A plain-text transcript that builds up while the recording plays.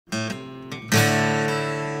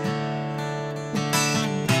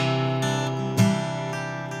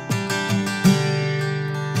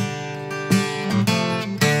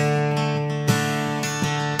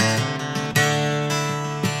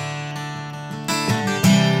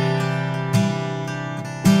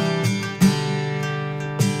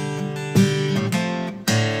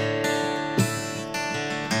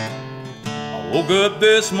Woke up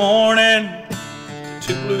this morning,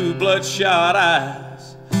 two blue bloodshot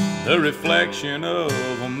eyes, the reflection of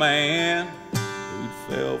a man who'd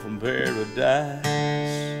fell from paradise.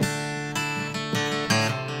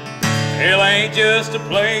 Hell ain't just a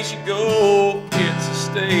place you go, it's a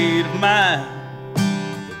state of mind.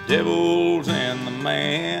 The devil's in the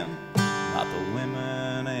man, not the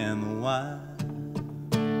women and the wine.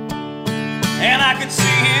 And I could see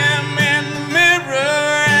him in the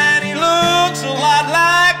mirror, and he looks a lot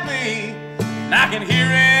like me. And I can hear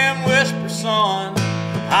him whisper, son,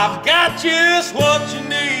 I've got just what you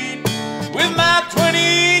need. With my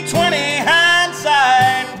 20/20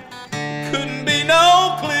 hindsight, couldn't be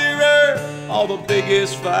no clearer. All the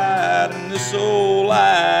biggest fight in this old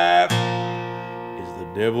life is the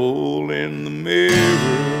devil in the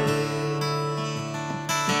mirror.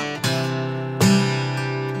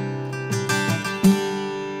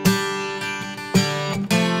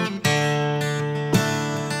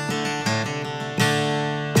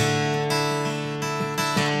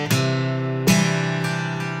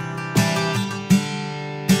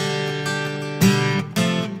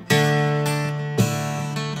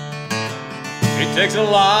 It takes a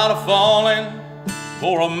lot of falling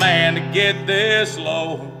for a man to get this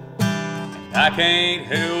low. And I can't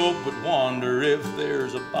help but wonder if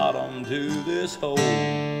there's a bottom to this hole.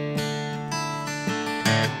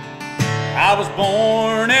 I was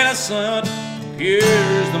born innocent, pure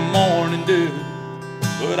as the morning dew,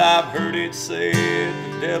 but I've heard it said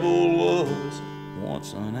the devil was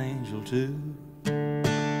once an angel too.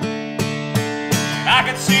 I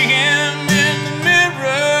could see him in the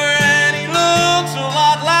mirror, looks a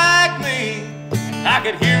lot like me. I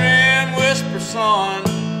could hear him whisper, son,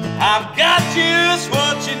 I've got just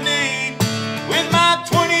what you need. With my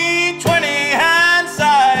 20/20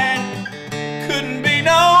 hindsight, couldn't be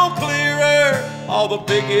no clearer. All the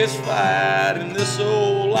biggest fight in this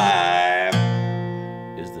old life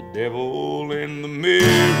is the devil in the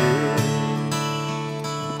mirror.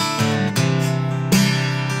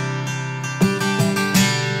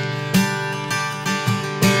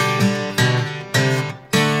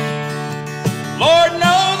 Lord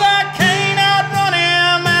knows I can't outrun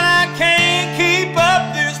him, and I can't keep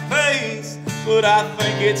up this pace. But I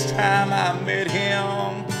think it's time I met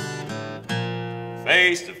him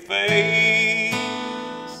face to face.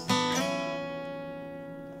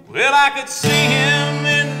 Well, I could see him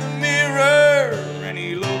in the mirror, and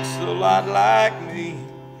he looks a lot like me.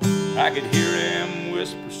 I could hear him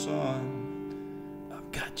whisper, son,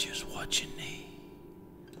 I've got just what you need.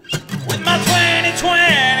 With my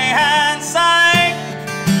 20/20 hindsight,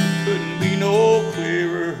 couldn't be no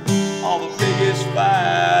clearer. All the biggest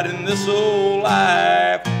fight in this old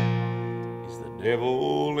life is the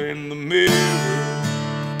devil in the mirror.